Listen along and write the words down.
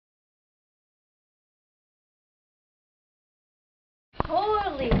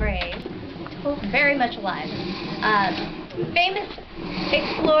incredibly brave, very much alive, famous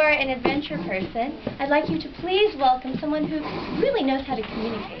explorer and adventure person. I'd like you to please welcome someone who really knows how to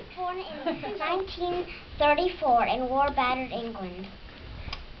communicate. Born in 1934 in war-battered England.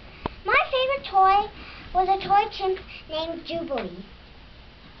 My favorite toy was a toy chimp named Jubilee.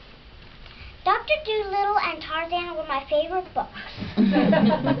 Dr. Dolittle and Tarzan were my favorite books.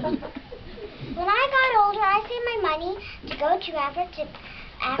 When I got older, I saved my money to go to Africa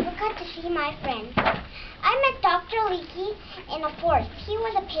to see my friends. I met Dr. Leakey in a forest. He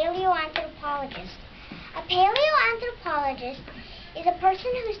was a paleoanthropologist. A paleoanthropologist is a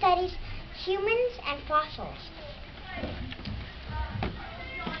person who studies humans and fossils.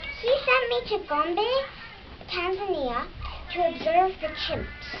 He sent me to Gombe, Tanzania, to observe the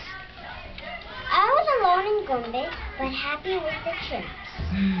chimps. I was alone in Gombe, but happy with the chimps.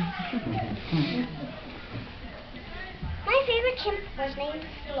 My favorite chimp was named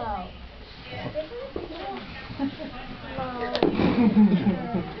Flo.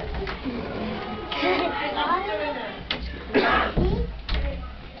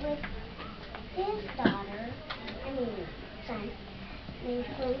 His son, named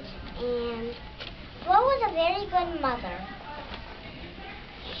Flint, and Flo was a very good mother.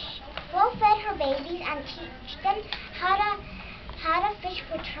 Flo fed her babies and teach them how to fish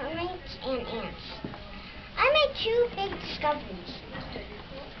for termites and ants. I made two big discoveries.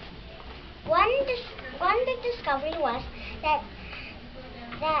 One big discovery was that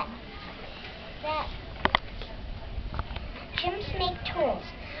chimps make tools.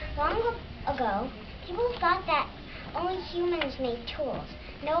 Long ago, people thought that only humans made tools.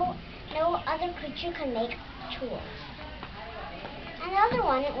 No other creature can make tools. Another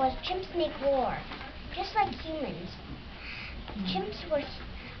one was chimps make war, just like humans. Chimps were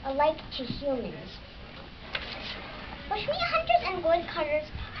alike to humans. Bushmeat hunters and woodcutters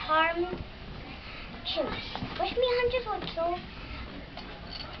harm chimps. Bushmeat hunters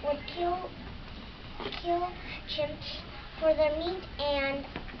would kill chimps for their meat and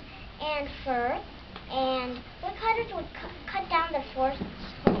fur, and woodcutters would cut down the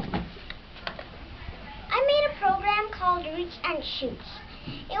forest's homes. I made a program called Roots and Shoots.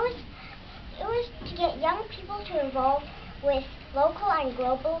 It was to get young people to involve with local and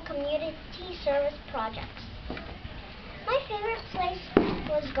global community service projects. My favorite place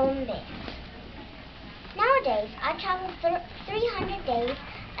was Gombe. Nowadays, I travel 300 days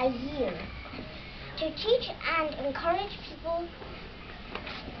a year to teach and encourage people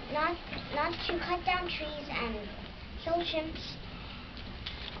not to cut down trees and kill chimps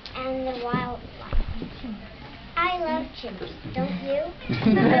and the wildlife. I love chimps, don't you?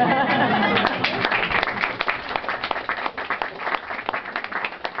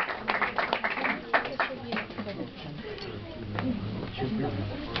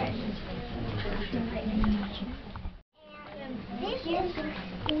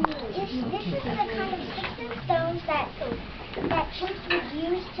 This is the kind of sticks and stones that chimps would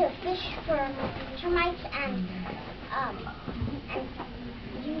use to fish for termites and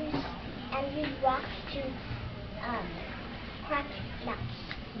use rocks to crack nuts.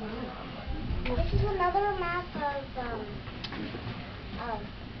 This is another map of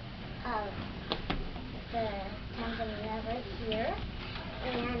the Tanzania right here,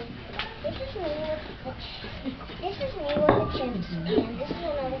 and this is me with the chimps, and this is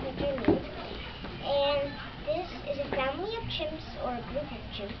another picture of me, and this is a family of chimps or a group of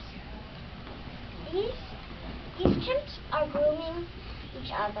chimps. These chimps are grooming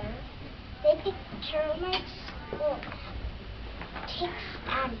each other. They pick termites or ticks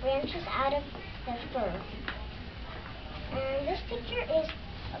and branches out of their fur. And this picture is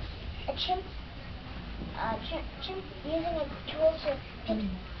a chimp using a tool to pick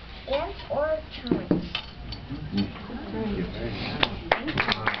ants or termites.